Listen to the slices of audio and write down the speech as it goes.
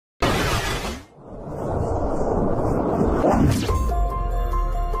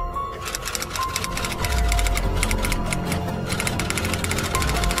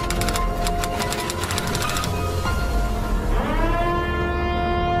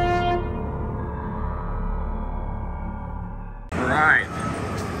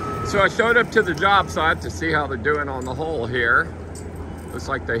So I showed up to the job site to see how they're doing on the hole here. Looks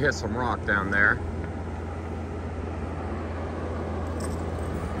like they hit some rock down there.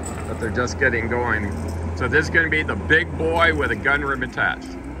 But they're just getting going. So this is going to be the big boy with a gunroom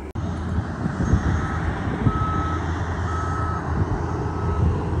attached.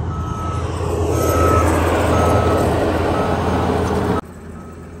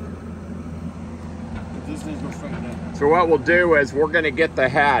 So what we'll do is we're going to get the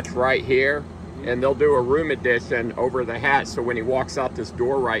hatch right here, and they'll do a room addition over the hatch, so when he walks out this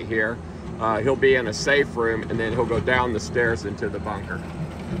door right here, he'll be in a safe room, and then he'll go down the stairs into the bunker.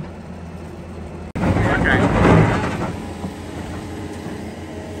 Okay.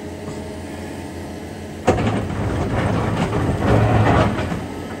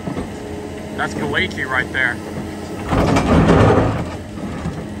 That's Kalichi right there.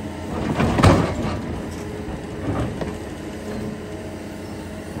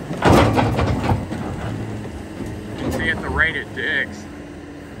 At the rate it digs,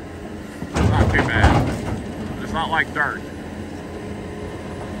 it's not too bad. It's not like dirt.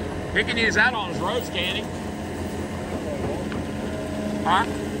 He can use that on his roads, can't he? Huh? I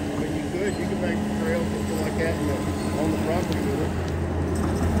mean, you could. You could make trails and stuff like that on the property with it.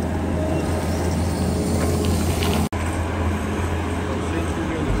 Since we're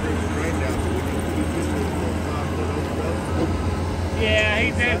doing the first rain down, so we can just do 5 foot over. Yeah, he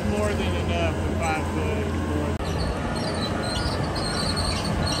says more than enough for 5 foot.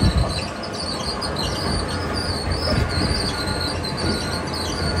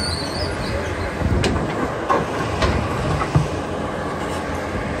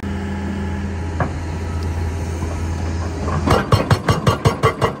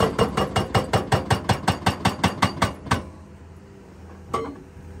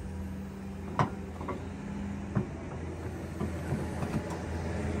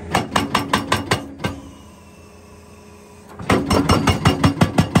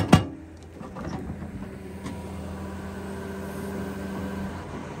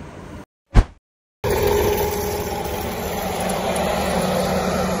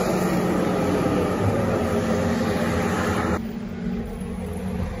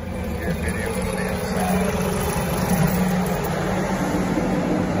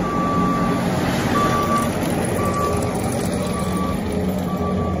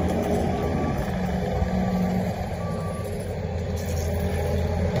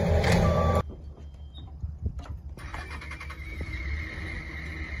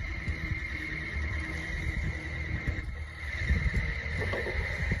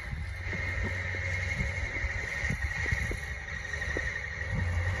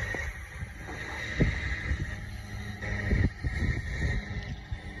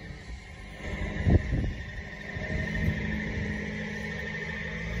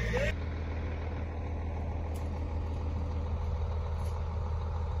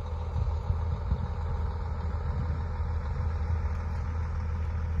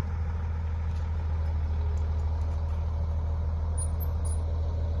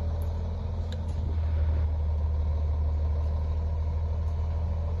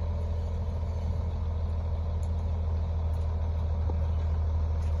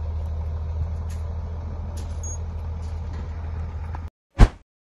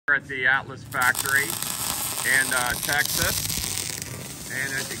 At the Atlas factory in Texas,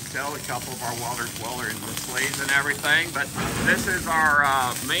 and as you can tell, a couple of our welders welding the sleeves and everything. But this is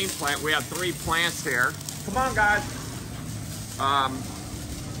our main plant. We have 3 plants here. Come on, guys.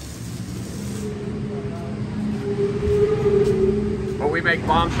 But we make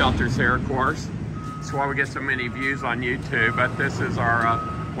bomb shelters here, of course. That's why we get so many views on YouTube. But this is our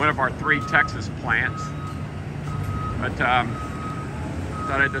one of our 3 Texas plants. But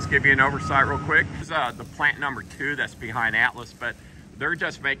thought I'd just give you an oversight real quick. This is the plant number 2 that's behind Atlas, but they're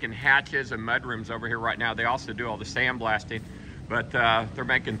just making hatches and mudrooms over here right now. They also do all the sandblasting, but they're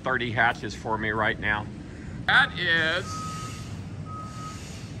making 30 hatches for me right now. That is,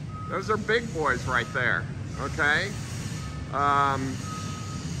 those are big boys right there, okay?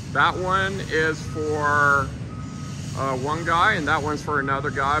 That one is for one guy, and that one's for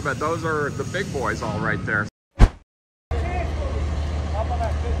another guy, but those are the big boys all right there.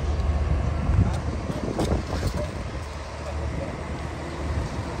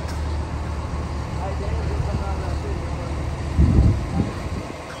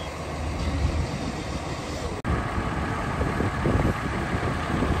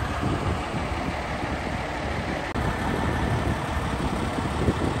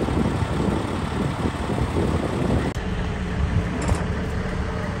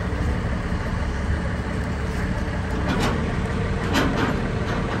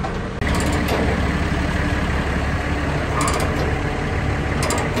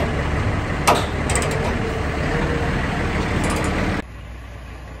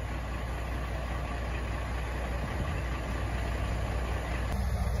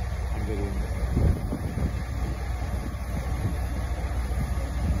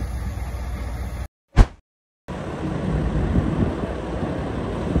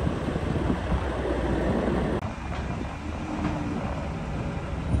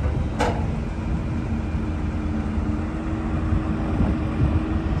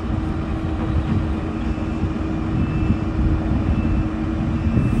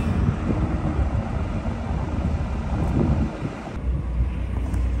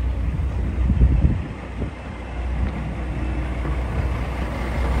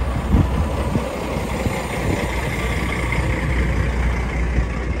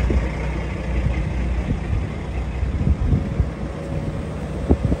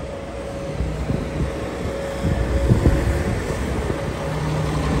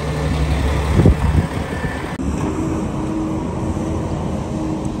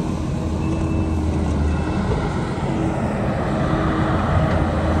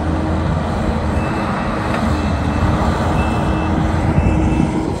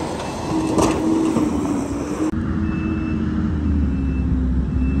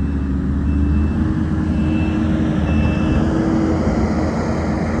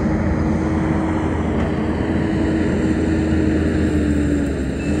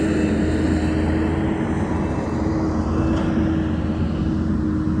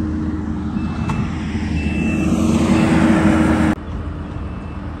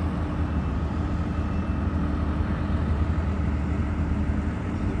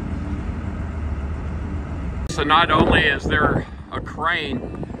 So not only is there a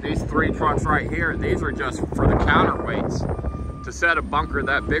crane, these 3 trucks right here, these are just for the counterweights. To set a bunker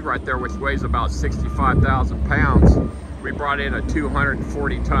that big right there, which weighs about 65,000 pounds, we brought in a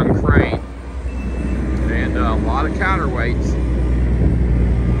 240-ton crane and a lot of counterweights.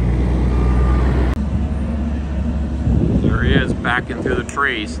 There he is, backing through the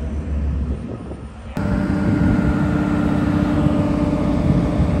trees.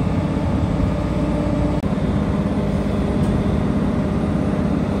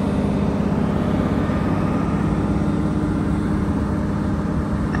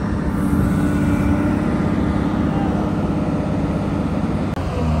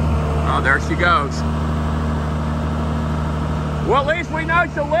 Oh, there she goes. Well, at least we know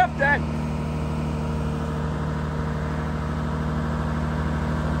she'll lift it.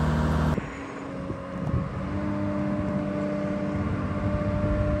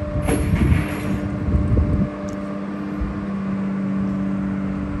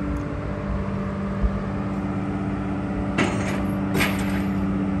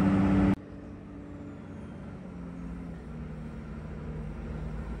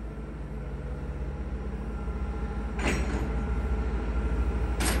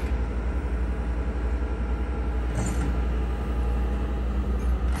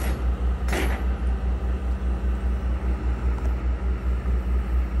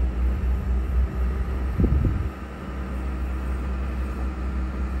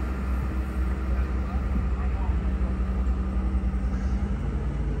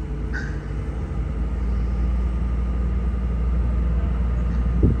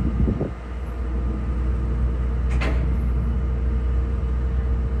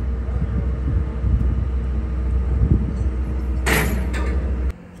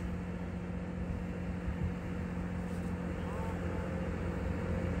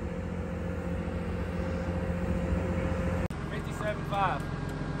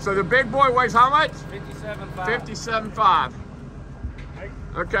 So the big boy weighs how much? 57.5. 57.5.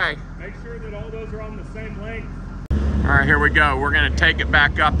 Okay. Make sure that all those are on the same length. All right, here we go. We're gonna take it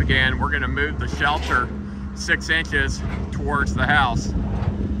back up again. We're gonna move the shelter 6 inches towards the house. All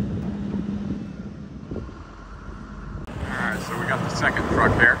right, so we got the second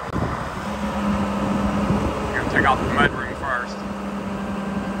truck there. We're gonna take off the mudroom first.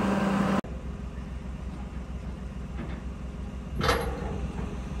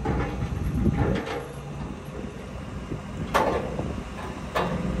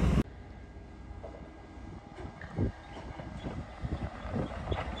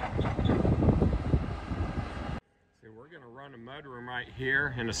 Run a mudroom right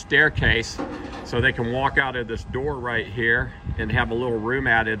here and a staircase so they can walk out of this door right here and have a little room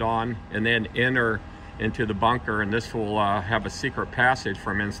added on and then enter into the bunker, and this will have a secret passage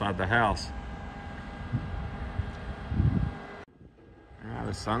from inside the house.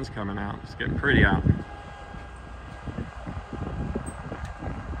 The sun's coming out. It's getting pretty out.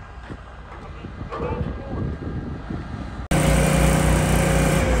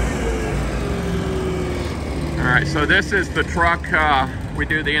 Alright, so this is the truck we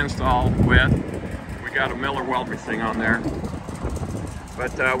do the install with. We got a Miller weld machine on there.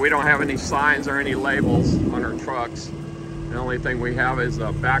 But we don't have any signs or any labels on our trucks. The only thing we have is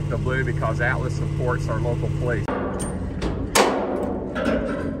back to blue because Atlas supports our local police.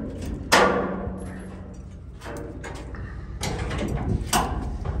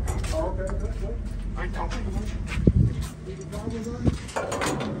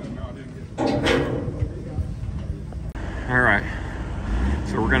 All right,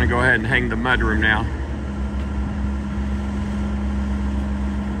 so we're gonna go ahead and hang the mudroom now.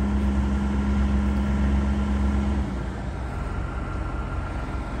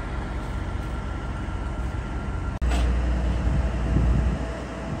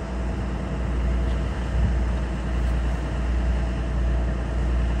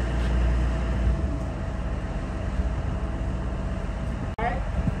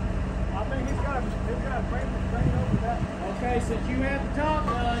 Okay, since you have the top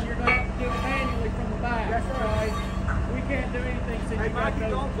done, you're going to have to do it manually from the back. Yes, sir. Okay? We can't do anything since Hey, you got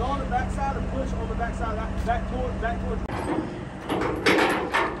Mikey, those. go on the back side and push on the back side, back towards.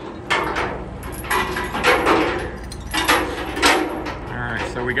 All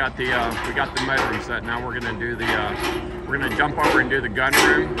right, so we got the mudroom set. Now we're gonna do the we're gonna jump over and do the gun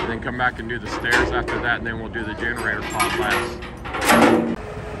room, and then come back and do the stairs after that, and then we'll do the generator pod last.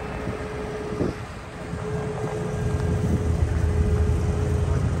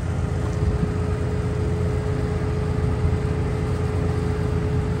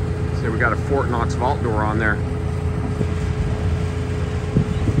 We got a Fort Knox vault door on there.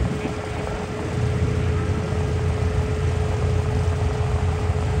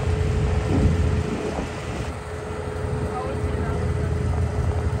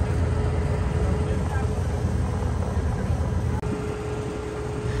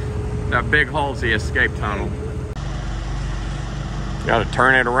 big hole's the escape tunnel. Got to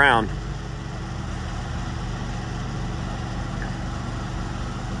turn it around.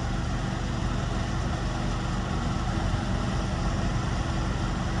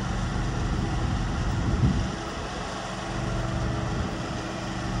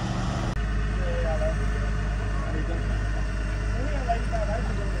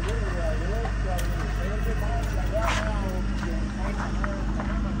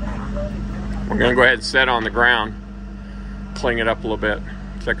 We're gonna go ahead and set it on the ground, clean it up a little bit,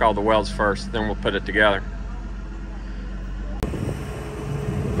 check all the welds first, then we'll put it together.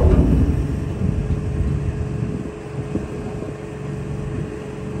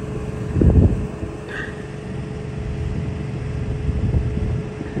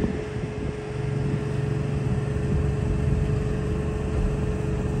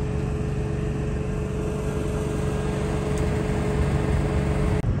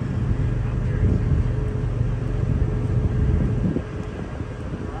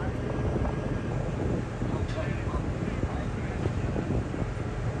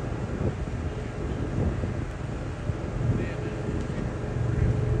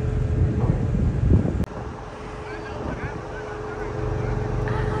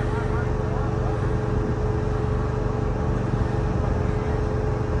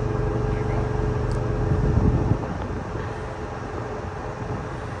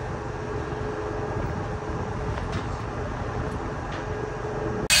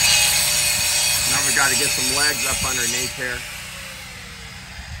 Got to get some legs up underneath here.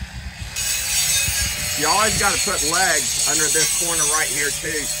 You always got to put legs under this corner right here too,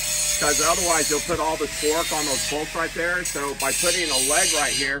 because otherwise you'll put all the torque on those bolts right there. So by putting a leg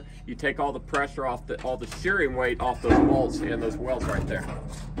right here, you take all the pressure off, all the shearing weight off those bolts and those welds right there.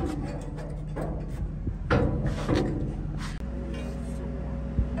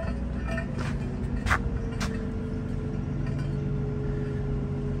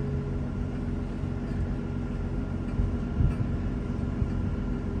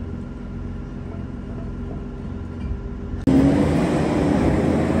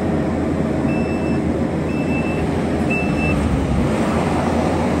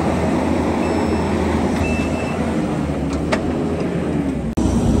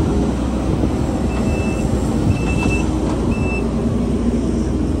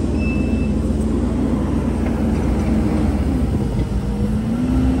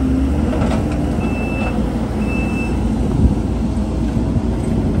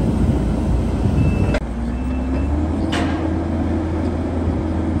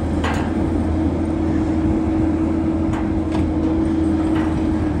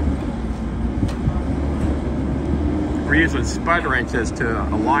 We're using spud wrenches to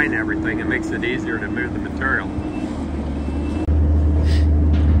align everything. It makes it easier to move the material.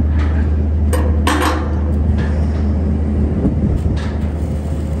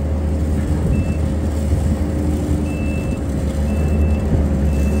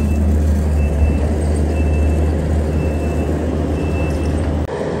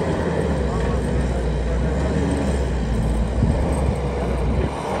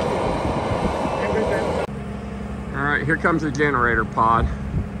 Here comes the generator pod.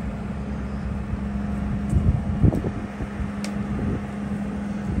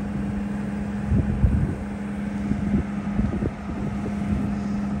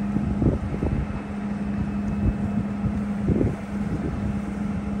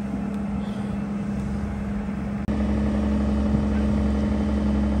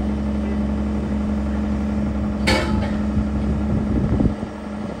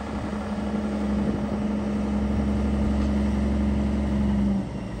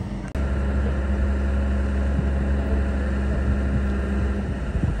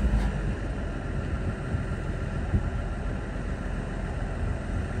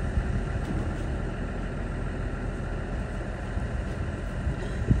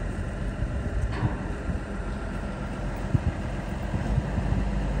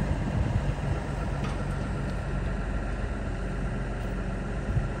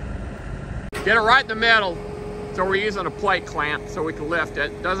 Get it right in the middle. So we're using a plate clamp so we can lift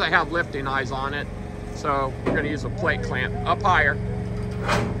it. It doesn't have lifting eyes on it. So we're gonna use a plate clamp up higher.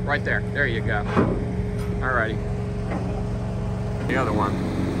 Right there, there you go. Alrighty. The other one.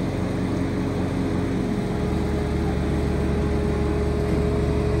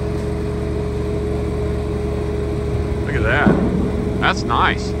 Look at that. That's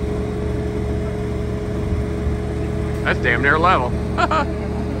nice. That's damn near level.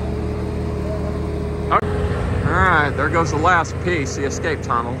 Alright, there goes the last piece, the escape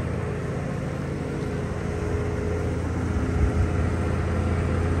tunnel.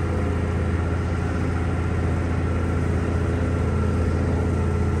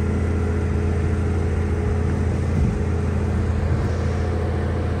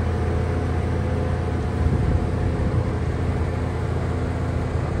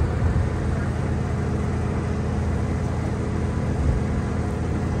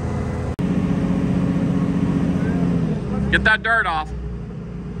 Get that dirt off.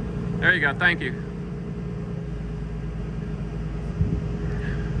 There you go, thank you.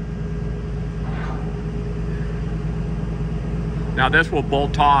 Now this will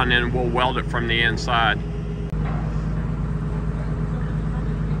bolt on and we'll weld it from the inside.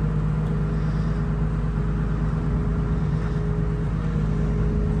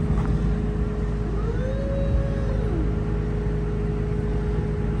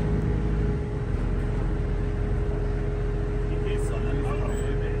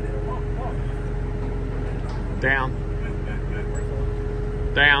 Down,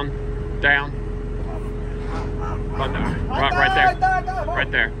 down, down. Right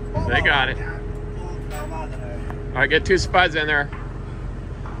there. They got it. All right, get 2 spuds in there.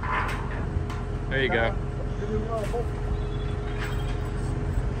 There you go.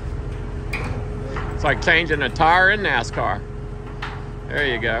 It's like changing a tire in NASCAR. There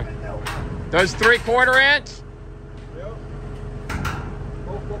you go. Those 3/4 inch?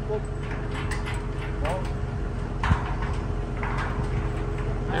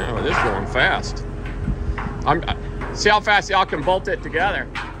 Oh, this is going fast. See how fast y'all can bolt it together.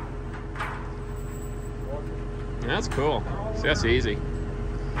 That's cool. See, that's easy.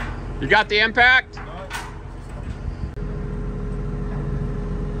 You got the impact?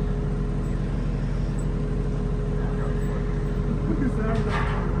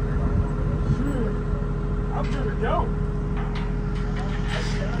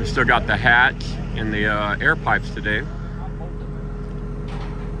 We still got the hatch and the air pipes to do.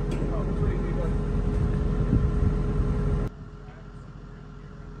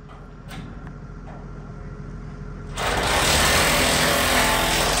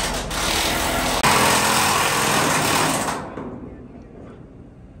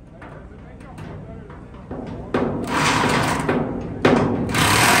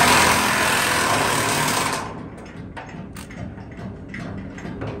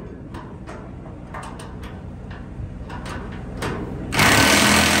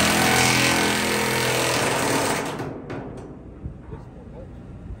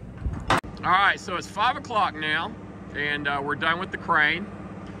 All right, so it's 5 o'clock now, and we're done with the crane,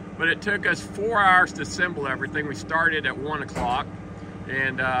 but it took us 4 hours to assemble everything. We started at 1 o'clock,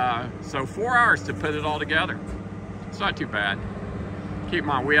 and so 4 hours to put it all together. It's not too bad. Keep in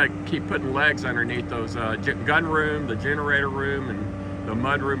mind, we had to keep putting legs underneath those gun room, the generator room, and the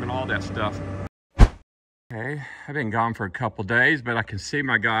mud room, and all that stuff. Okay, I've been gone for a couple days, but I can see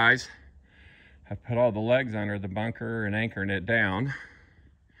my guys have put all the legs under the bunker and anchoring it down.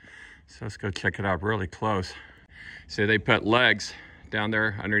 So let's go check it out really close. See, they put legs down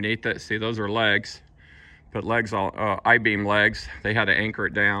there underneath it. See, those are legs. Put legs, all I-beam legs. They had to anchor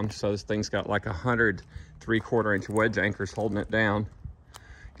it down. So this thing's got like 100 3/4 inch wedge anchors holding it down.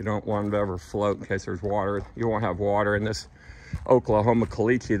 You don't want them to ever float in case there's water. You won't have water in this Oklahoma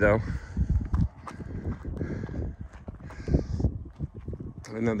caliche though.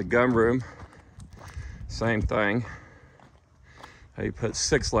 And then the gun room, same thing. You put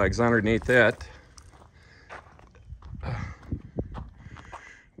 6 legs underneath it.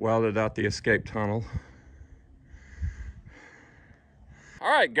 Welded out the escape tunnel. All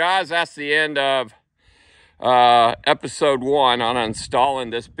right, guys, that's the end of episode 1 on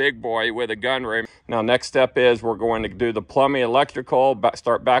installing this big boy with a gun room. Now, next step is we're going to do the plumbing, electrical,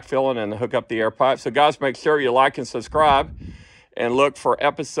 start backfilling, and hook up the air pipe. So, guys, make sure you like and subscribe, and look for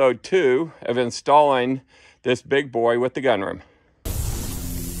episode 2 of installing this big boy with the gun room.